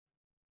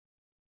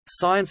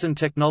Science and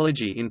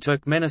Technology in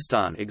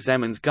Turkmenistan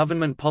examines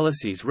government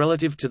policies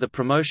relative to the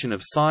promotion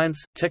of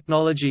science,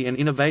 technology and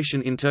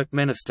innovation in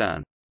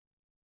Turkmenistan.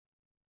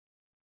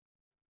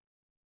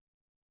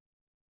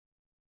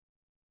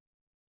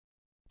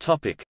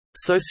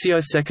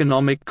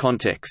 Socio-economic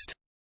context.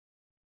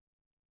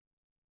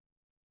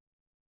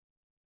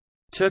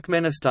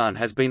 Turkmenistan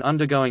has been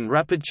undergoing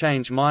rapid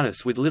change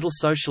with little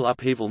social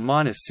upheaval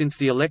since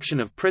the election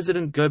of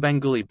President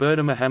Gurbanguly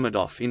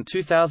Berdimuhamedov in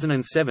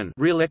 2007,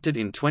 re-elected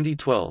in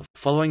 2012,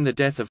 following the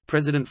death of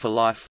President for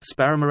Life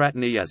Sparamurat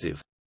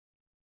Niyaziv.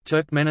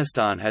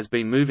 Turkmenistan has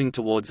been moving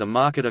towards a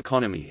market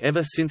economy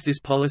ever since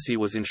this policy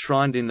was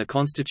enshrined in the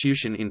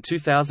constitution in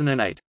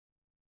 2008.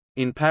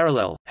 In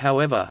parallel,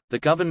 however, the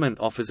government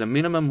offers a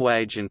minimum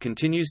wage and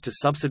continues to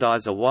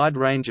subsidize a wide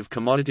range of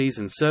commodities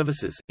and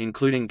services,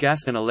 including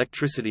gas and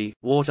electricity,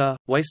 water,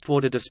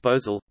 wastewater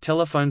disposal,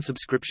 telephone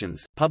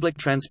subscriptions, public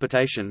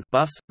transportation,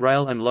 bus,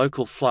 rail and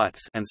local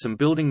flights, and some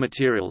building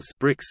materials,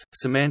 bricks,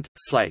 cement,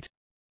 slate.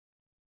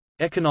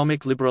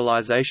 Economic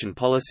liberalization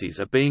policies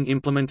are being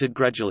implemented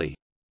gradually.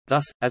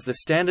 Thus, as the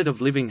standard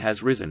of living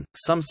has risen,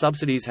 some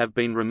subsidies have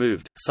been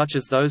removed, such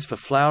as those for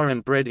flour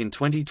and bread in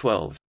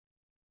 2012.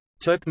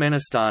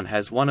 Turkmenistan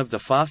has one of the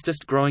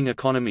fastest growing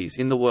economies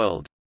in the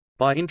world.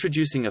 By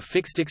introducing a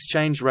fixed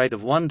exchange rate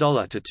of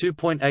 $1 to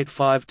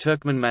 2.85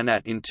 Turkmen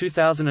manat in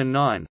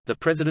 2009, the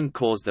president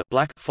caused the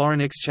black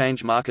foreign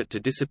exchange market to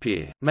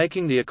disappear,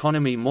 making the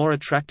economy more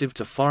attractive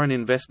to foreign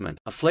investment.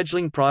 A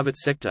fledgling private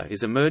sector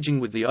is emerging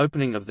with the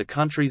opening of the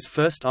country's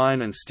first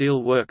iron and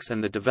steel works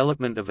and the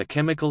development of a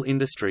chemical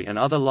industry and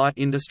other light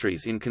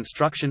industries in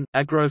construction,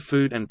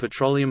 agro-food and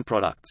petroleum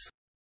products.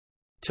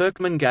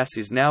 Turkmen gas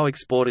is now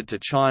exported to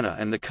China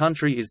and the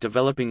country is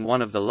developing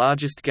one of the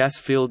largest gas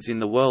fields in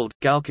the world,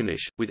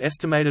 Galkanish, with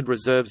estimated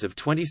reserves of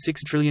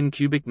 26 trillion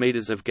cubic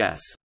meters of gas.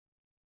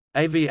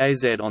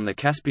 Avaz on the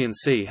Caspian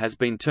Sea has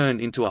been turned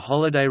into a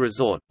holiday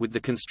resort, with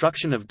the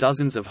construction of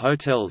dozens of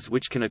hotels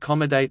which can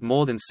accommodate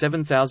more than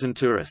 7,000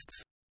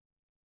 tourists.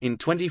 In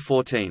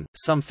 2014,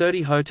 some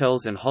 30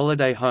 hotels and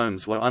holiday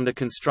homes were under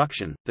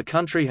construction. The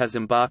country has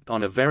embarked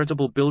on a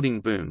veritable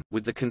building boom,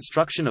 with the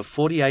construction of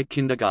 48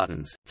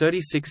 kindergartens,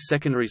 36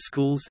 secondary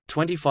schools,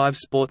 25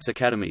 sports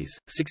academies,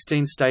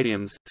 16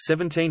 stadiums,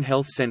 17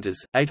 health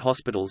centers, 8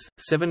 hospitals,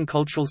 7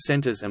 cultural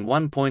centers, and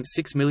 1.6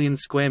 million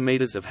square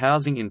meters of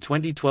housing in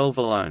 2012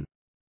 alone.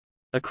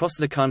 Across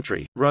the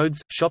country,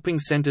 roads, shopping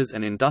centers,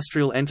 and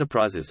industrial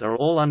enterprises are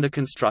all under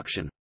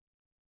construction.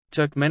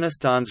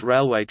 Turkmenistan's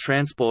railway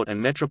transport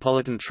and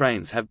metropolitan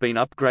trains have been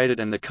upgraded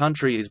and the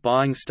country is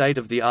buying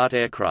state-of-the-art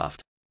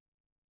aircraft.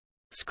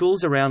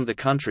 Schools around the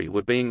country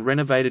were being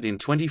renovated in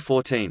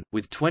 2014,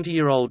 with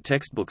 20-year-old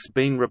textbooks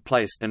being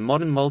replaced and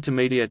modern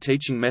multimedia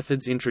teaching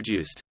methods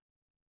introduced.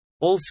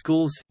 All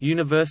schools,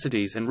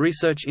 universities and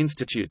research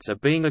institutes are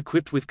being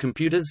equipped with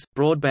computers,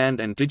 broadband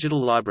and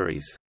digital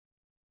libraries.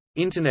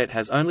 Internet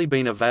has only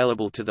been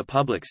available to the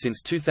public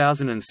since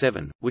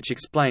 2007, which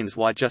explains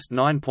why just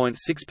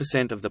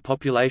 9.6% of the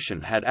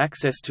population had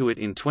access to it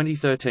in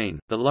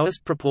 2013, the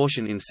lowest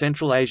proportion in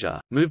Central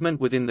Asia. Movement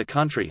within the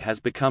country has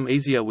become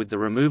easier with the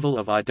removal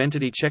of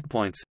identity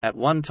checkpoints. At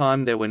one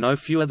time there were no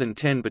fewer than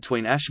 10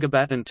 between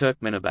Ashgabat and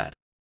Turkmenabat.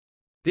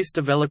 This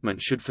development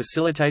should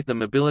facilitate the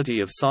mobility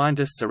of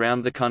scientists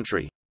around the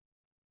country.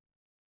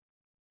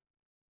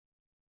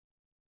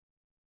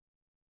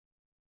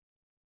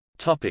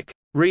 Topic: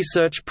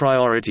 Research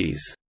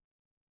priorities.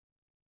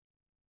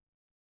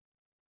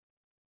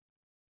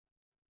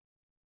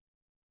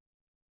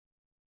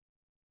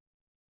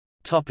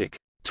 Topic: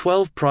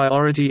 12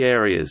 priority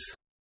areas.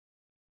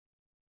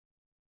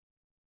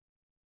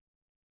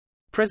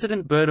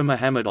 President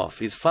Berdimuhamedov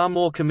is far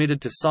more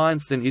committed to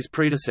science than his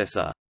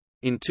predecessor.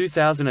 In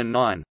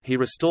 2009, he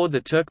restored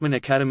the Turkmen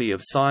Academy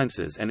of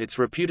Sciences and its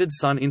reputed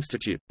Sun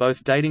Institute,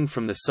 both dating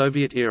from the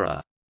Soviet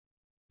era.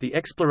 The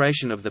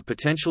exploration of the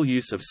potential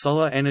use of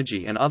solar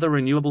energy and other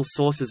renewable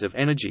sources of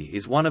energy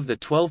is one of the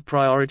 12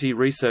 priority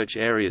research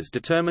areas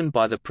determined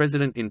by the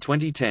President in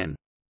 2010.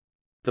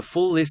 The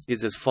full list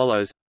is as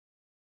follows: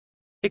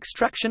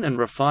 extraction and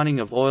refining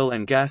of oil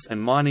and gas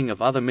and mining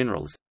of other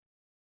minerals,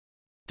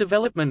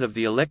 development of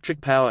the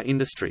electric power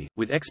industry,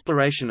 with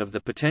exploration of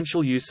the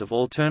potential use of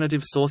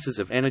alternative sources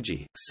of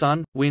energy,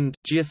 sun, wind,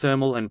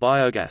 geothermal and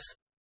biogas,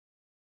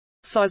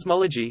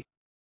 seismology,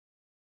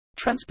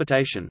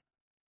 transportation,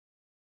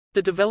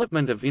 the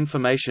development of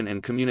information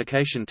and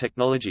communication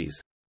technologies,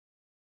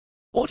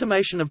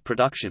 automation of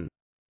production,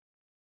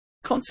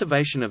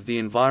 conservation of the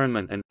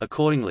environment and,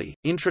 accordingly,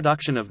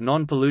 introduction of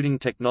non-polluting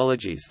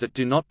technologies that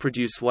do not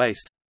produce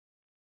waste,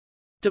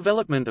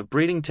 development of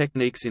breeding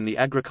techniques in the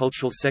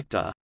agricultural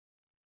sector,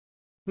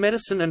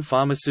 medicine and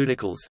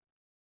pharmaceuticals,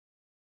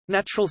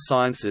 natural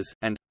sciences,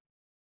 and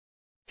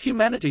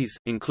humanities,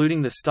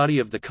 including the study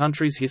of the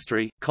country's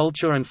history,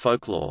 culture and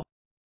folklore.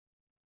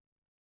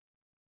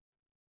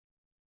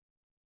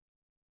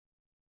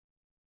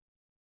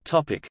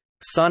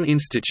 Sun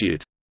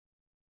Institute.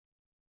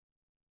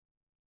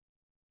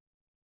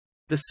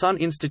 The Sun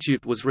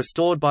Institute was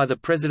restored by the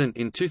President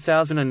in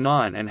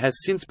 2009 and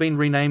has since been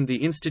renamed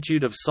the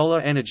Institute of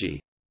Solar Energy.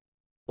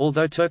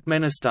 Although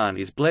Turkmenistan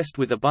is blessed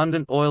with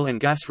abundant oil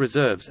and gas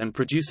reserves and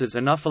produces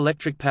enough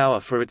electric power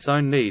for its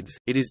own needs,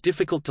 it is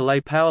difficult to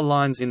lay power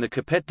lines in the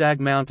Kapet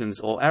Dag Mountains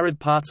or arid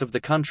parts of the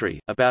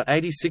country. About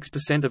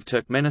 86% of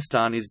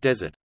Turkmenistan is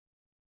desert.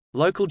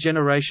 Local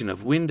generation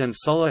of wind and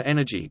solar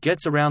energy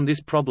gets around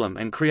this problem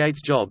and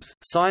creates jobs.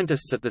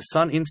 Scientists at the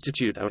Sun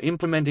Institute are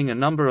implementing a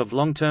number of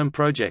long-term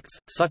projects,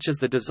 such as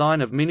the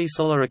design of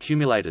mini-solar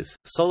accumulators,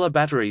 solar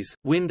batteries,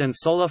 wind and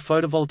solar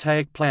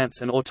photovoltaic plants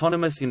and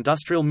autonomous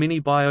industrial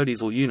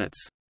mini-biodiesel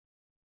units.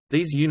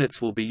 These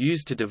units will be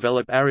used to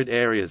develop arid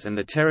areas and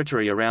the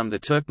territory around the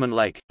Turkmen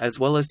Lake, as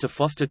well as to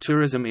foster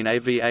tourism in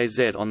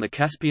Avaz on the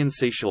Caspian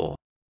seashore.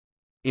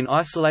 In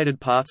isolated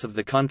parts of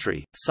the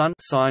country, Sun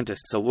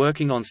scientists are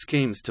working on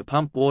schemes to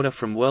pump water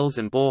from wells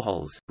and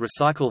boreholes,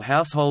 recycle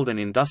household and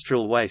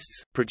industrial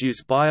wastes,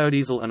 produce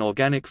biodiesel and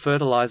organic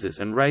fertilizers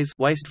and raise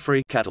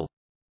waste-free cattle.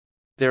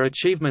 Their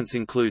achievements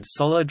include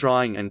solar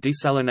drying and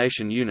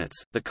desalination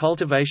units, the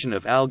cultivation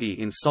of algae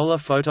in solar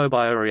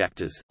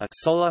photobioreactors, a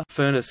solar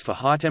furnace for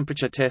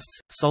high-temperature tests,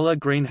 solar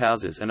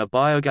greenhouses and a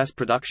biogas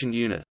production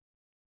unit.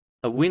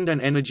 A wind and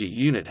energy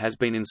unit has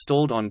been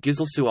installed on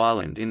Gizelsu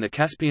Island in the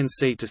Caspian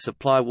Sea to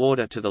supply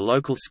water to the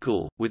local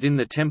school. Within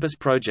the Tempest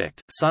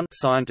project, Sun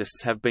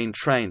scientists have been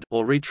trained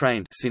or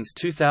retrained since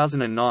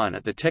 2009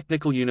 at the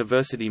Technical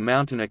University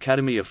Mountain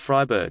Academy of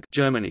Freiburg,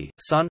 Germany.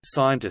 Sun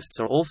scientists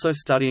are also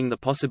studying the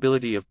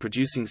possibility of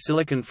producing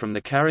silicon from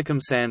the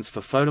Karakum sands for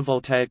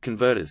photovoltaic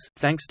converters,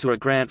 thanks to a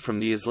grant from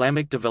the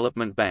Islamic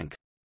Development Bank.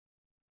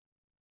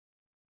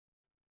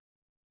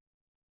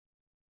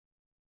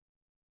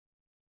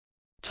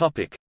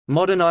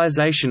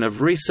 Modernization of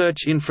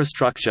research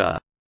infrastructure.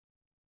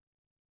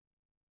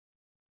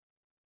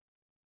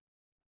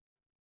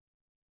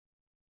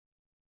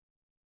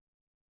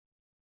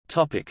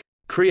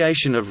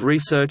 Creation of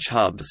research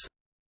hubs.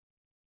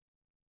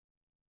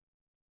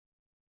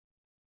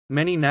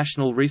 Many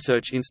national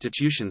research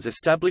institutions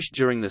established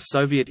during the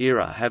Soviet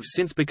era have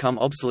since become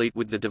obsolete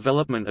with the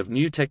development of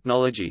new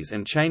technologies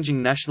and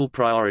changing national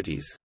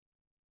priorities.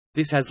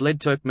 This has led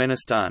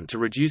Turkmenistan to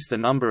reduce the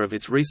number of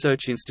its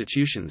research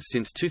institutions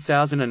since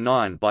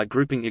 2009 by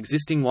grouping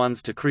existing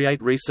ones to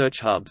create research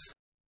hubs.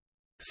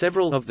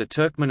 Several of the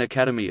Turkmen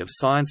Academy of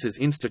Sciences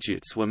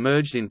institutes were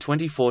merged in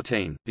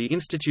 2014. The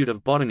Institute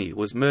of Botany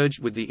was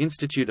merged with the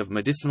Institute of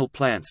Medicinal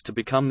Plants to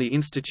become the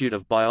Institute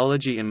of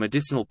Biology and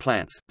Medicinal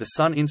Plants. The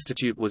Sun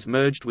Institute was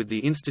merged with the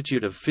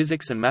Institute of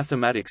Physics and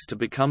Mathematics to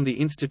become the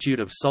Institute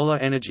of Solar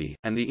Energy,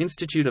 and the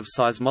Institute of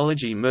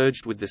Seismology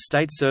merged with the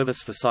State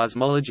Service for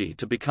Seismology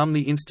to become the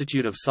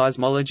Institute of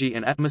Seismology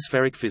and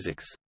Atmospheric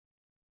Physics.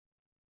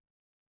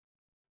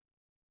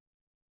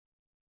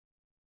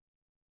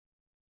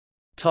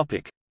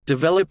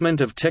 Development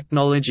of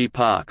technology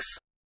parks.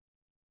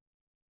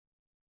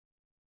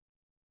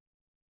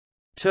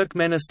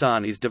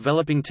 Turkmenistan is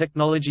developing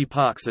technology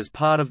parks as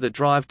part of the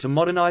drive to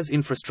modernize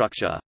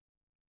infrastructure.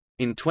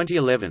 In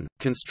 2011,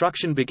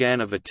 construction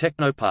began of a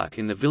technopark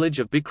in the village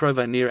of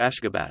Bikrova near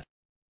Ashgabat.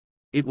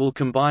 It will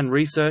combine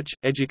research,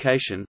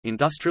 education,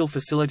 industrial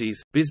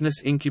facilities, business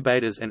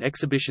incubators and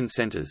exhibition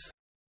centers.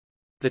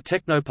 The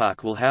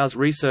Technopark will house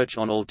research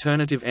on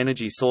alternative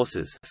energy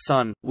sources,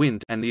 sun,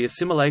 wind, and the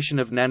assimilation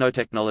of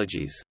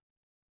nanotechnologies.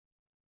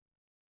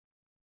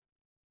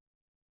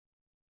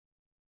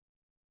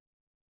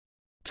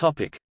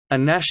 A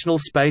national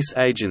space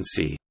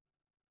agency.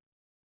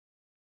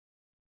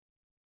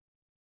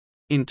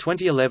 In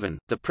 2011,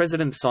 the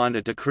President signed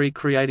a decree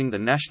creating the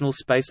National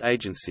Space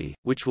Agency,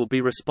 which will be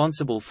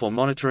responsible for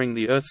monitoring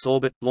the Earth's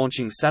orbit,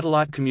 launching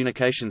satellite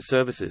communication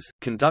services,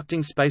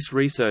 conducting space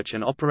research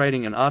and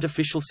operating an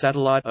artificial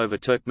satellite over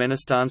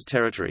Turkmenistan's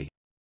territory.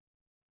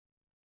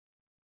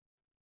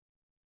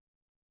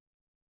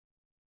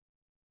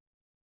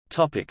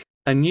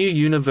 A new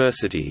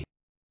university.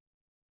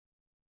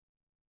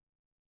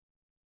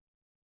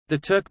 The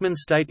Turkmen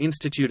State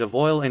Institute of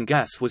Oil and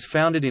Gas was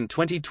founded in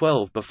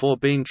 2012 before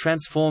being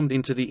transformed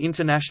into the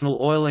International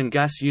Oil and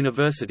Gas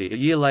University a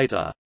year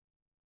later.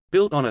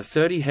 Built on a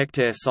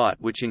 30-hectare site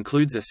which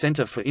includes a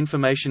Center for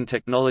Information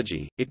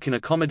Technology, it can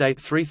accommodate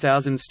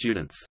 3,000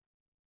 students.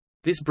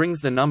 This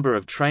brings the number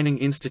of training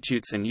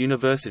institutes and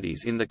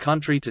universities in the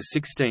country to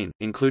 16,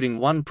 including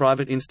one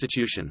private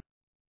institution.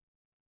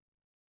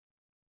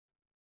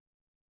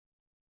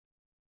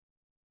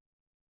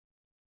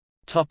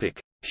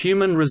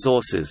 Human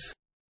resources.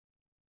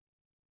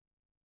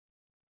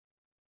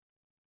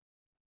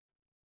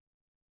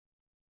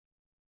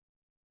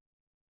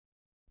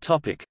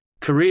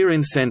 Career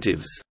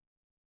incentives.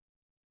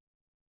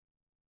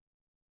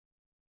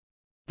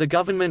 The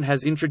government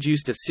has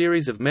introduced a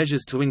series of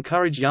measures to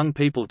encourage young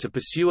people to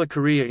pursue a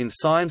career in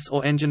science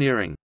or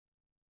engineering.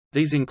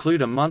 These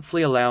include a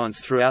monthly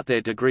allowance throughout their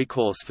degree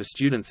course for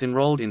students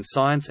enrolled in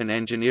science and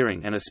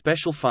engineering and a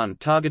special fund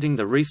targeting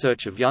the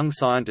research of young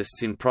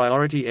scientists in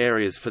priority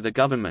areas for the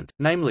government,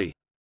 namely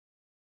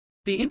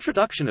the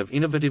introduction of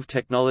innovative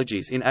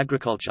technologies in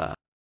agriculture,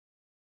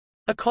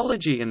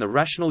 ecology and the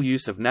rational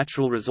use of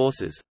natural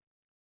resources,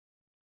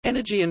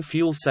 energy and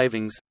fuel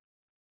savings,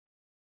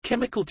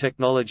 chemical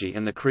technology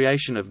and the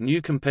creation of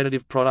new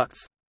competitive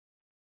products,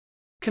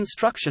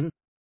 construction,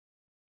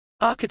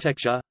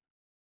 architecture,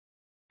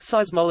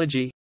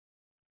 seismology,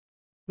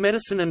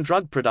 medicine and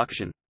drug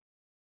production,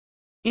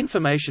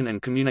 information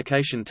and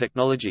communication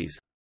technologies,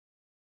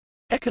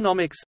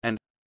 economics, and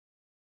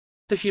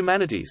the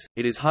humanities.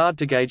 It is hard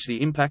to gauge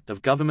the impact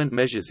of government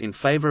measures in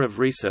favor of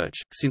research,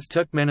 since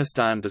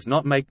Turkmenistan does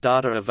not make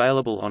data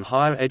available on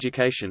higher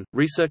education,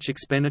 research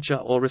expenditure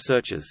or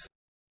researchers.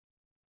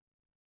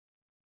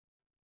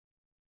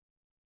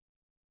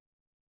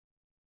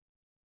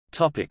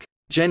 Topic: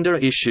 Gender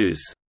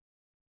issues.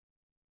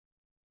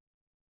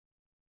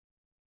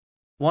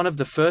 One of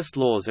the first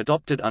laws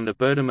adopted under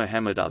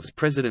Berdimuhamedov's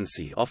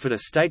presidency offered a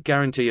state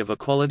guarantee of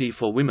equality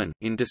for women,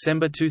 in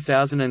December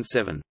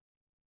 2007.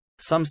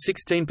 Some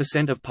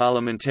 16% of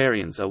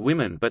parliamentarians are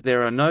women, but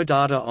there are no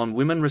data on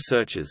women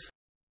researchers.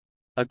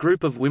 A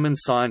group of women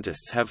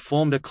scientists have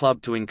formed a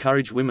club to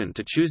encourage women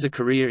to choose a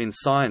career in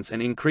science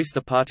and increase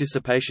the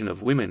participation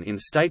of women in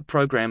state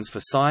programs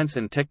for science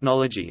and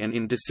technology and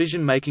in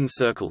decision-making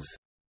circles.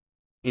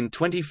 In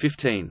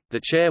 2015, the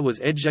chair was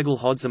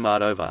Edjegul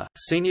Hodzamadova,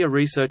 senior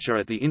researcher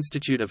at the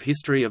Institute of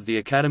History of the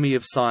Academy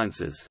of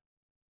Sciences.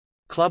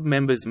 Club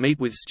members meet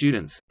with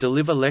students,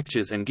 deliver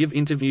lectures and give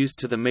interviews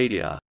to the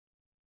media.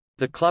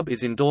 The club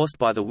is endorsed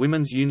by the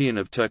Women's Union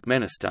of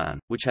Turkmenistan,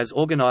 which has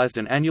organized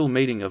an annual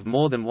meeting of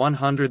more than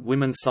 100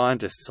 women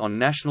scientists on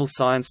National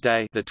Science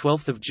Day, the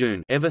 12th of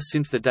June, ever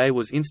since the day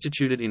was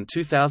instituted in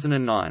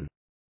 2009.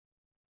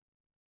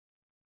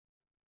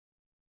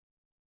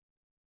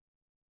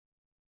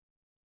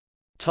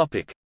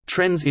 Topic: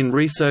 Trends in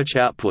research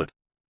output.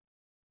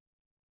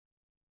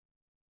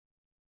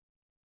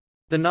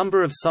 The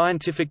number of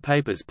scientific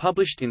papers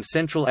published in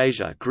Central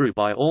Asia grew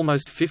by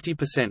almost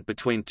 50%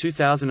 between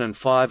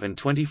 2005 and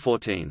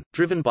 2014,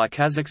 driven by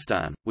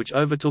Kazakhstan, which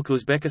overtook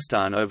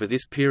Uzbekistan over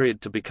this period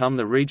to become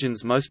the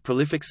region's most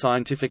prolific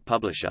scientific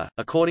publisher,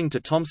 according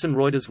to Thomson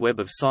Reuters Web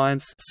of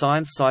Science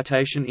Science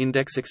Citation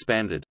Index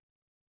Expanded.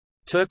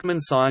 Turkmen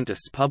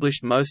scientists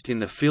published most in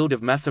the field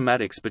of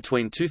mathematics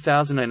between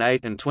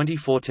 2008 and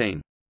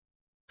 2014.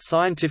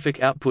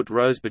 Scientific output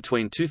rose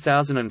between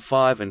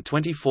 2005 and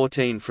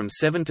 2014 from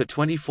 7 to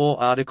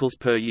 24 articles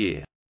per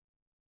year.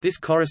 This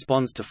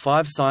corresponds to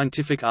 5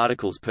 scientific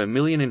articles per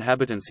million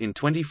inhabitants in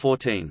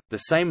 2014, the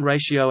same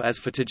ratio as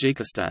for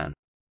Tajikistan.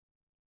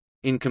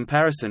 In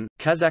comparison,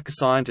 Kazakh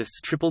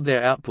scientists tripled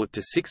their output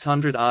to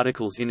 600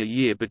 articles in a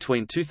year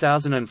between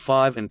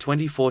 2005 and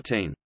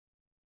 2014.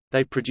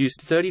 They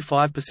produced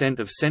 35%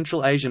 of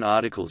Central Asian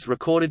articles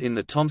recorded in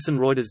the Thomson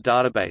Reuters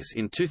database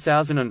in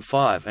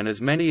 2005 and as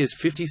many as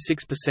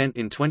 56%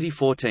 in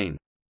 2014.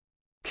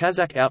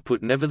 Kazakh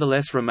output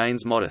nevertheless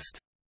remains modest.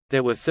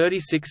 There were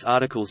 36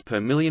 articles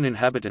per million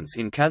inhabitants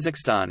in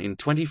Kazakhstan in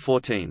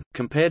 2014,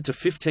 compared to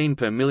 15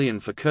 per million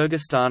for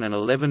Kyrgyzstan and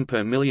 11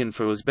 per million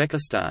for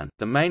Uzbekistan.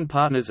 The main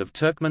partners of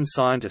Turkmen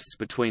scientists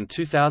between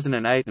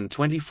 2008 and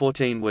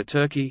 2014 were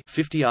Turkey,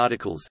 50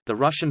 articles; the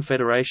Russian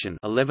Federation,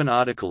 11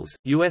 articles;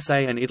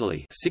 USA and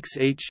Italy, 6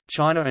 each;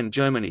 China and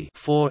Germany,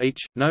 4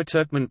 each. No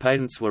Turkmen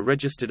patents were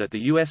registered at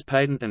the U.S.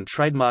 Patent and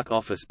Trademark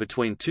Office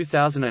between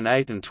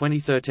 2008 and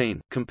 2013,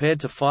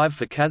 compared to 5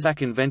 for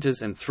Kazakh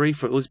inventors and 3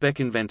 for Uzbek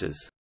inventors.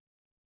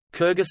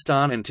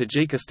 Kyrgyzstan and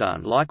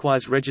Tajikistan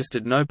likewise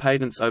registered no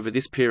patents over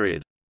this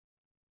period.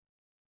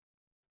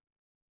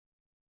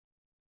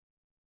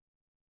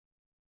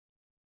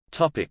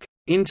 Topic: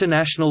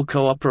 International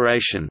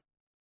cooperation.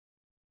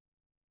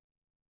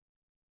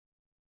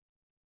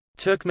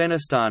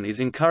 Turkmenistan is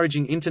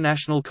encouraging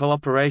international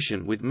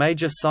cooperation with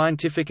major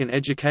scientific and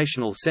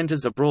educational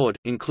centers abroad,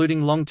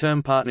 including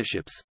long-term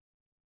partnerships.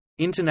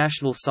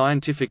 International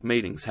scientific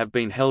meetings have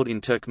been held in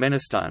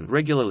Turkmenistan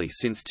regularly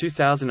since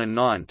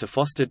 2009 to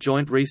foster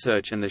joint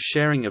research and the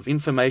sharing of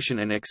information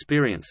and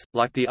experience.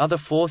 Like the other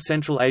 4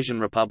 Central Asian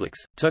republics,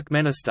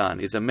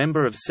 Turkmenistan is a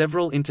member of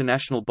several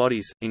international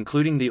bodies,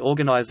 including the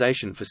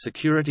Organization for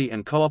Security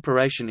and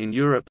Cooperation in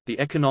Europe, the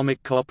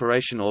Economic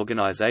Cooperation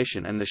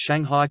Organization, and the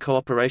Shanghai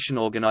Cooperation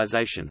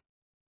Organization.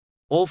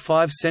 All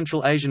 5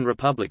 Central Asian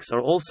republics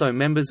are also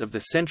members of the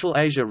Central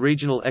Asia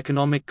Regional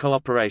Economic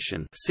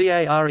Cooperation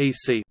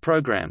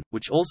program,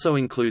 which also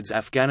includes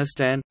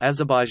Afghanistan,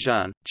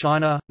 Azerbaijan,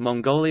 China,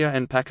 Mongolia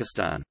and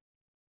Pakistan.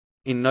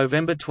 In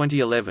November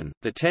 2011,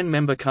 the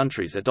 10-member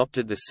countries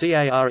adopted the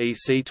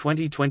CAREC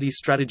 2020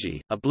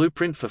 strategy, a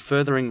blueprint for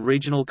furthering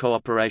regional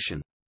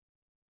cooperation.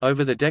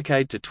 Over the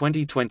decade to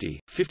 2020,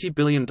 $50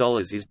 billion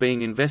is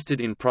being invested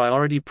in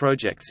priority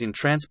projects in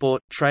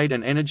transport, trade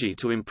and energy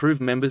to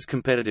improve members'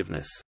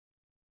 competitiveness.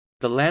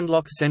 The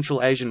landlocked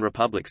Central Asian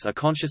republics are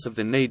conscious of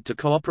the need to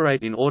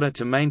cooperate in order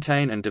to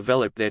maintain and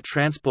develop their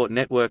transport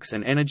networks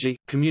and energy,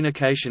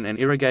 communication and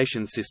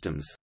irrigation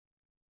systems.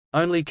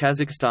 Only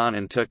Kazakhstan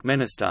and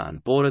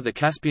Turkmenistan border the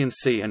Caspian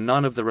Sea, and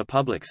none of the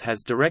republics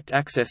has direct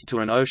access to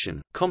an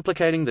ocean,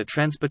 complicating the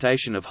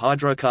transportation of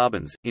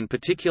hydrocarbons, in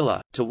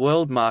particular, to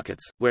world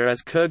markets,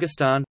 whereas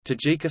Kyrgyzstan,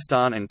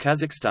 Tajikistan and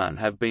Kazakhstan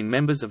have been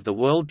members of the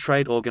World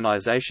Trade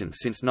Organization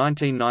since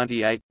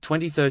 1998,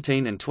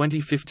 2013 and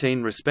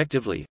 2015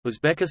 respectively.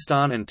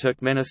 Uzbekistan and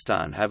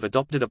Turkmenistan have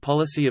adopted a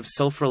policy of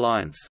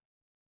self-reliance.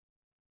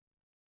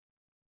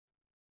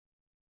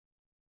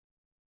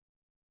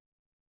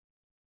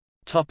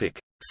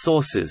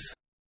 Sources.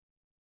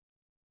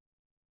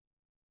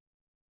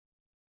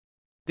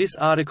 This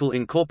article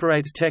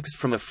incorporates text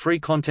from a free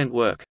content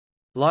work.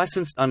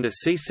 Licensed under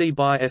CC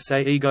by SA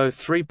EGO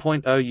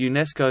 3.0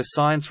 UNESCO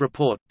Science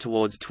Report,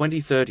 Towards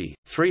 2030,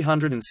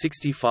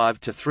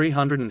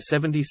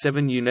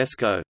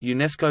 365–377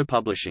 UNESCO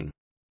Publishing.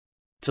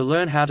 To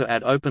learn how to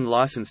add open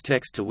license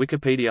text to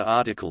Wikipedia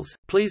articles,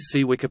 please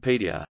see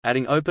Wikipedia,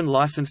 Adding Open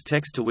License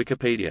Text to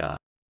Wikipedia.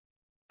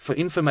 For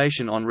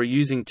information on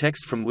reusing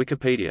text from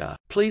Wikipedia,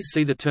 please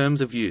see the Terms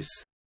of Use.